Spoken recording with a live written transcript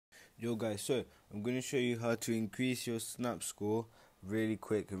Yo guys, so I'm going to show you how to increase your snap score really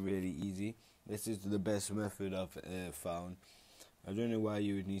quick and really easy. This is the best method I've found. I don't know why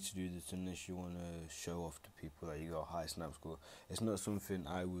you would need to do this unless you want to show off to people that you got a high snap score. It's not something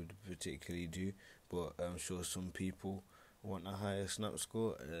I would particularly do, but I'm sure some people want a higher snap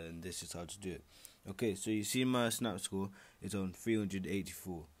score, and this is how to do it. Okay, so you see my snap score is on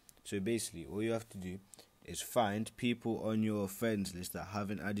 384. So basically all you have to do is find people on your friends list that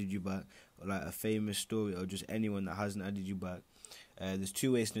haven't added you back, or like a famous story, or just anyone that hasn't added you back. There's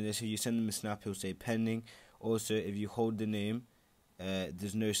two ways to do this. If you send them a snap, it'll say pending. Also, if you hold the name,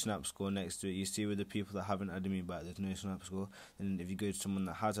 there's no snap score next to it. You see with the people that haven't added me back, there's no snap score. And if you go to someone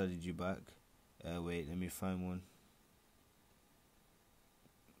that has added you back, wait, let me find one.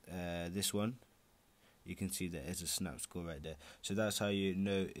 This one, you can see there is a snap score right there. So that's how you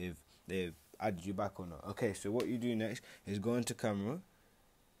know if they've added you back or not. Okay, so what you do next is go into camera,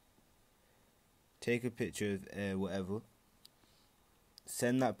 take a picture of whatever,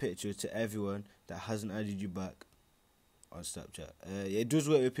 send that picture to everyone that hasn't added you back on Snapchat. It does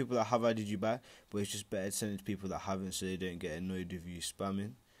work with people that have added you back, but it's just better to send it to people that haven't, so they don't get annoyed with you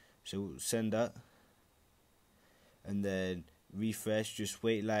spamming. So send that, and then refresh. Just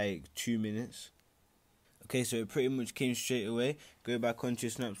wait like 2 minutes. Okay, so it pretty much came straight away. Go back onto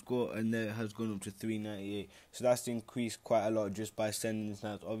your snap score, and there it has gone up to 398. So that's increased quite a lot just by sending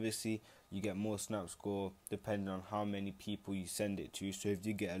snaps. Obviously, you get more snap score depending on how many people you send it to. So if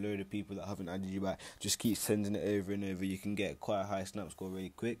you get a load of people that haven't added you back, just keep sending it over and over. You can get quite a high snap score really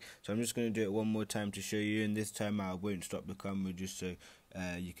quick. So I'm just going to do it one more time to show you, and this time I won't stop the camera just so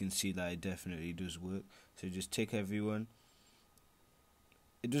you can see that it definitely does work. So just tick everyone.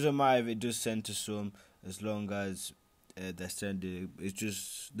 It doesn't matter if it does send to some, as long as they're sending. It's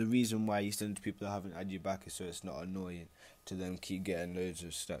just the reason why you send to people that haven't added you back is so it's not annoying to them keep getting loads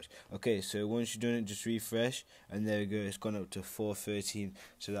of snaps. Okay, so once you're done it, just refresh, and there we go. It's gone up to 413.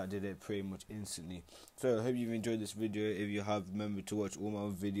 So that did it pretty much instantly. So I hope you've enjoyed this video. If you have, remember to watch all my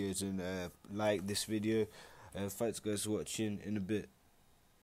other videos and like this video. Thanks guys for watching. In a bit.